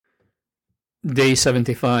Day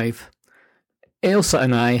 75. Ailsa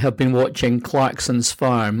and I have been watching Clarkson's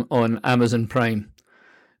Farm on Amazon Prime.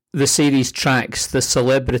 The series tracks the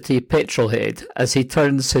celebrity petrolhead as he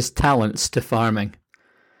turns his talents to farming.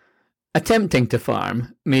 Attempting to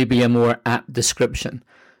farm may be a more apt description,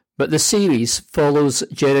 but the series follows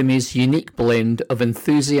Jeremy's unique blend of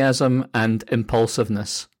enthusiasm and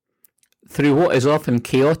impulsiveness. Through what is often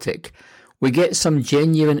chaotic, we get some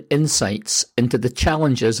genuine insights into the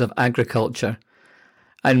challenges of agriculture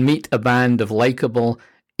and meet a band of likeable,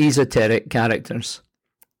 esoteric characters.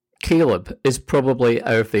 Caleb is probably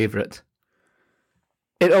our favourite.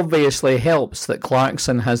 It obviously helps that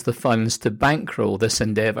Clarkson has the funds to bankroll this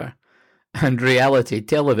endeavour, and reality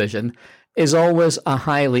television is always a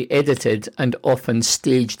highly edited and often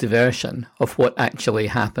staged version of what actually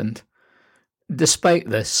happened. Despite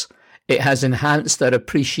this, it has enhanced our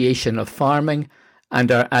appreciation of farming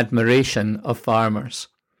and our admiration of farmers.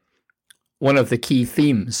 One of the key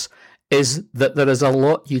themes is that there is a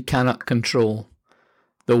lot you cannot control.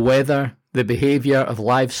 The weather, the behaviour of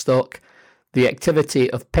livestock, the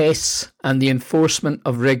activity of pests, and the enforcement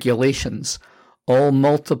of regulations all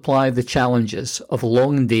multiply the challenges of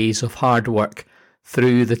long days of hard work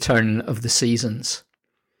through the turn of the seasons.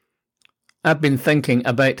 I've been thinking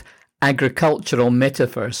about agricultural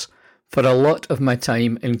metaphors for a lot of my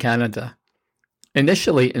time in Canada,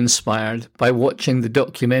 initially inspired by watching the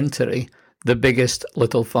documentary The Biggest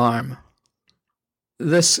Little Farm.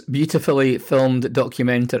 This beautifully filmed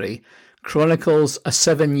documentary chronicles a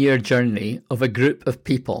 7-year journey of a group of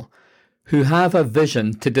people who have a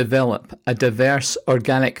vision to develop a diverse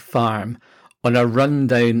organic farm on a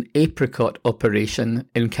rundown apricot operation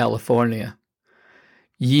in California.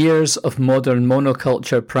 Years of modern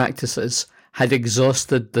monoculture practices had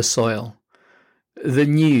exhausted the soil. The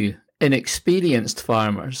new, inexperienced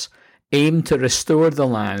farmers aim to restore the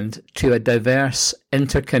land to a diverse,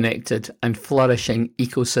 interconnected and flourishing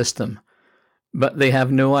ecosystem, but they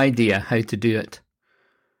have no idea how to do it.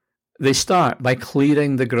 They start by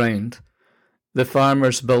clearing the ground. The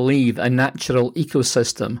farmers believe a natural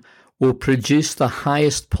ecosystem will produce the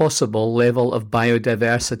highest possible level of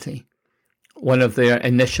biodiversity. One of their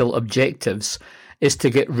initial objectives is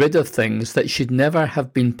to get rid of things that should never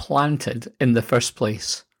have been planted in the first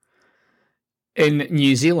place. In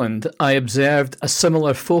New Zealand, I observed a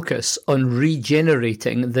similar focus on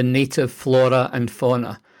regenerating the native flora and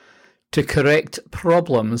fauna to correct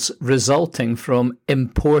problems resulting from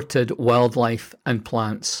imported wildlife and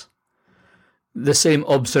plants. The same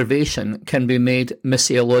observation can be made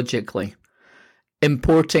missiologically.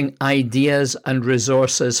 Importing ideas and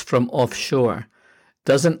resources from offshore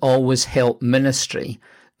doesn't always help ministry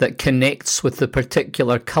that connects with the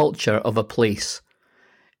particular culture of a place.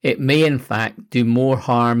 It may in fact do more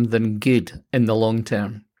harm than good in the long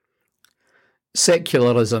term.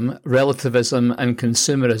 Secularism, relativism and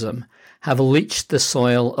consumerism have leached the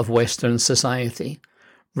soil of Western society,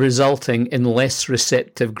 resulting in less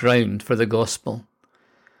receptive ground for the gospel.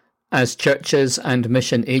 As churches and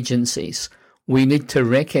mission agencies, we need to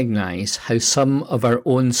recognise how some of our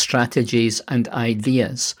own strategies and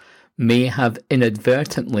ideas may have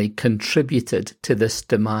inadvertently contributed to this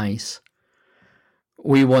demise.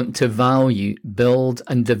 We want to value, build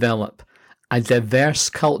and develop a diverse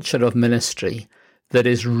culture of ministry that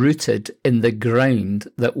is rooted in the ground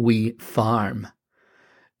that we farm.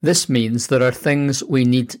 This means there are things we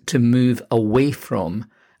need to move away from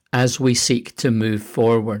as we seek to move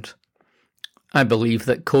forward. I believe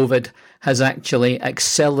that COVID has actually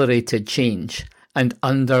accelerated change and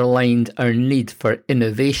underlined our need for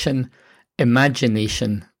innovation,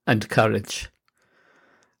 imagination, and courage.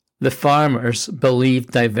 The farmers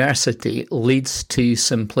believe diversity leads to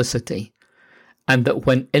simplicity, and that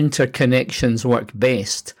when interconnections work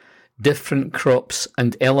best, different crops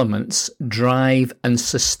and elements drive and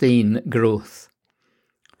sustain growth.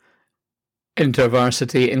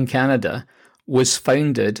 InterVarsity in Canada was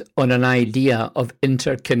founded on an idea of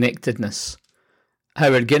interconnectedness.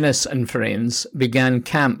 Howard Guinness and friends began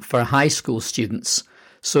camp for high school students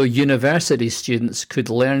so university students could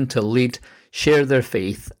learn to lead, share their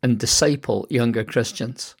faith and disciple younger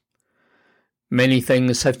Christians. Many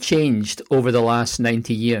things have changed over the last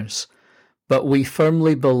 90 years, but we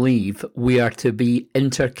firmly believe we are to be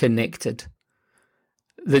interconnected.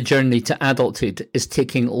 The journey to adulthood is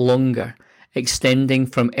taking longer, extending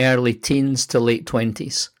from early teens to late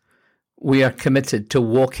 20s. We are committed to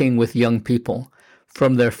walking with young people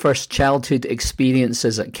from their first childhood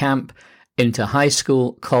experiences at camp into high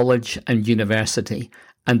school, college and university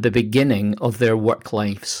and the beginning of their work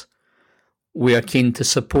lives. We are keen to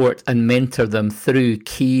support and mentor them through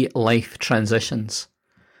key life transitions.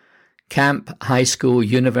 Camp, high school,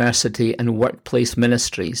 university and workplace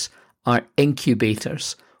ministries are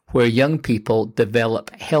incubators where young people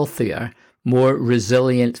develop healthier, more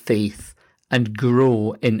resilient faith and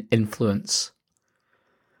grow in influence.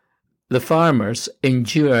 The farmers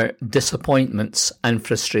endure disappointments and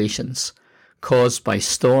frustrations caused by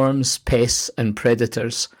storms, pests and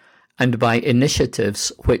predators, and by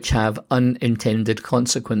initiatives which have unintended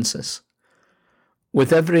consequences.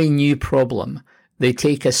 With every new problem, they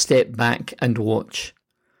take a step back and watch.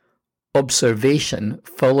 Observation,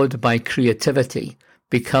 followed by creativity,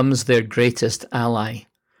 becomes their greatest ally.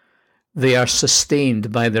 They are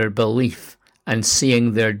sustained by their belief and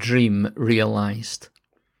seeing their dream realized.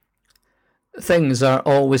 Things are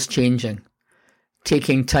always changing.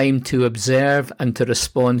 Taking time to observe and to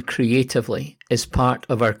respond creatively is part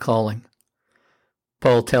of our calling.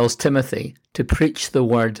 Paul tells Timothy to preach the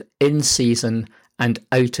word in season and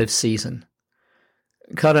out of season.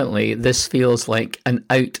 Currently, this feels like an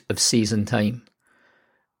out of season time.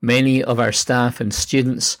 Many of our staff and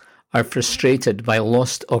students are frustrated by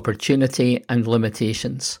lost opportunity and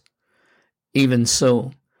limitations. Even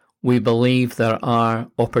so, we believe there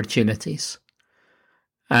are opportunities.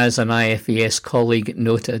 As an IFES colleague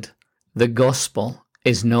noted, the gospel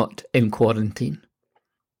is not in quarantine.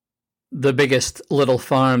 The Biggest Little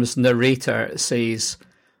Farms narrator says,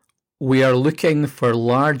 "We are looking for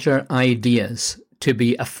larger ideas to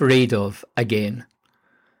be afraid of again."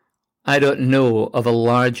 I don't know of a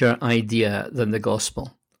larger idea than the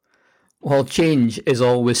gospel. While change is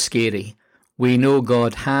always scary, we know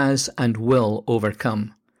God has and will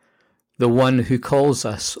overcome. The one who calls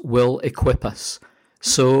us will equip us,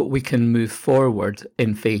 so we can move forward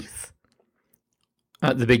in faith.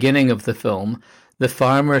 At the beginning of the film, the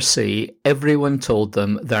farmers say everyone told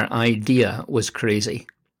them their idea was crazy.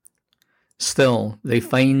 Still, they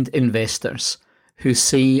find investors who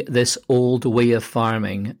see this old way of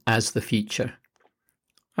farming as the future.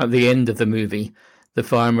 At the end of the movie, the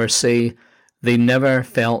farmers say they never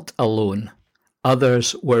felt alone.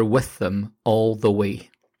 Others were with them all the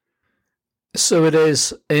way. So it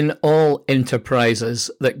is in all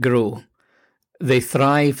enterprises that grow. They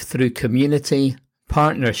thrive through community,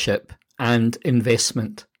 partnership, and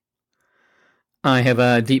investment. I have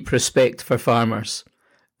a deep respect for farmers.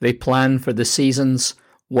 They plan for the seasons,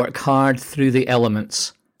 work hard through the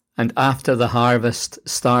elements, and after the harvest,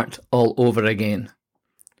 start all over again.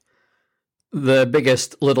 The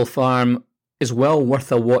Biggest Little Farm is well worth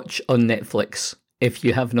a watch on Netflix if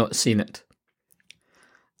you have not seen it.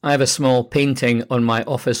 I have a small painting on my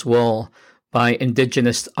office wall by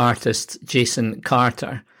Indigenous artist Jason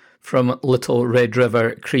Carter from Little Red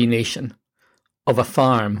River Cree Nation, of a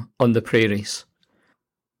farm on the prairies.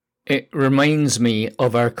 It reminds me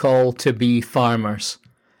of our call to be farmers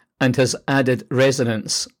and has added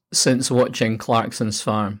resonance since watching Clarkson's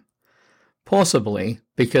Farm, possibly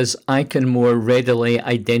because I can more readily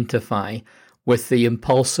identify with the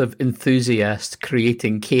impulsive enthusiast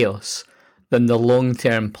creating chaos than the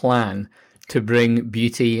long-term plan to bring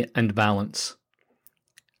beauty and balance.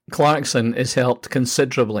 Clarkson is helped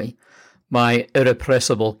considerably by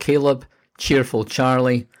irrepressible Caleb, cheerful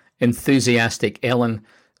Charlie, enthusiastic Ellen,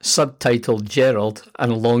 subtitled Gerald,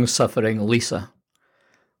 and long-suffering Lisa.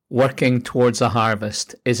 Working towards a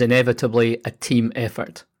harvest is inevitably a team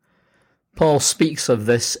effort. Paul speaks of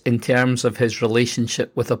this in terms of his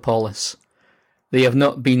relationship with Apollos. They have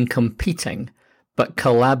not been competing, but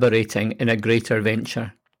collaborating in a greater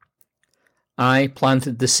venture. I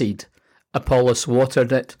planted the seed, Apollos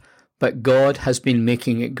watered it, but God has been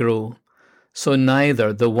making it grow. So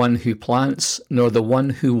neither the one who plants nor the one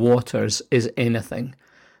who waters is anything,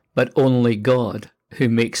 but only God who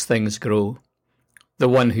makes things grow. The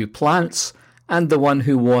one who plants and the one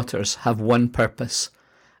who waters have one purpose,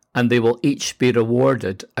 and they will each be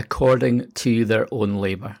rewarded according to their own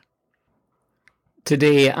labour.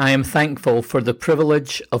 Today I am thankful for the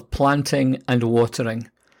privilege of planting and watering,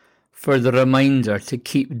 for the reminder to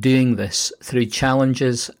keep doing this through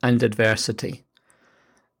challenges and adversity.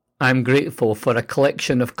 I am grateful for a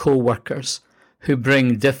collection of co-workers who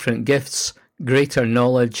bring different gifts, greater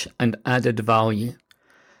knowledge and added value.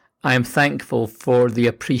 I am thankful for the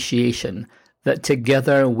appreciation that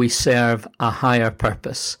together we serve a higher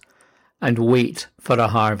purpose and wait for a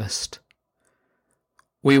harvest.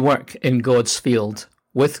 We work in God's field,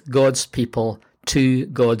 with God's people, to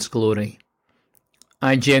God's glory.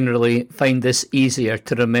 I generally find this easier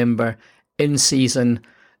to remember in season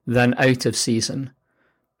than out of season,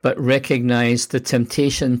 but recognise the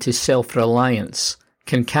temptation to self-reliance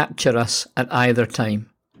can capture us at either time.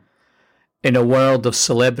 In a world of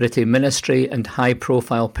celebrity ministry and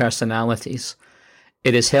high-profile personalities,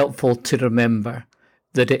 it is helpful to remember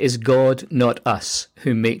that it is God, not us,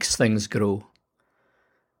 who makes things grow.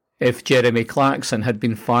 If Jeremy Clarkson had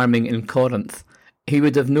been farming in Corinth, he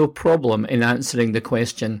would have no problem in answering the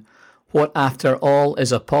question, what after all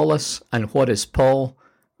is Apollos and what is Paul,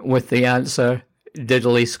 with the answer,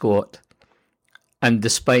 diddly squat. And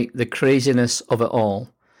despite the craziness of it all,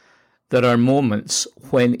 there are moments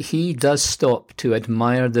when he does stop to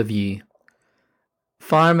admire the view.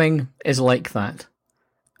 Farming is like that,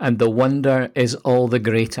 and the wonder is all the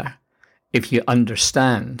greater if you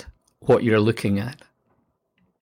understand what you're looking at.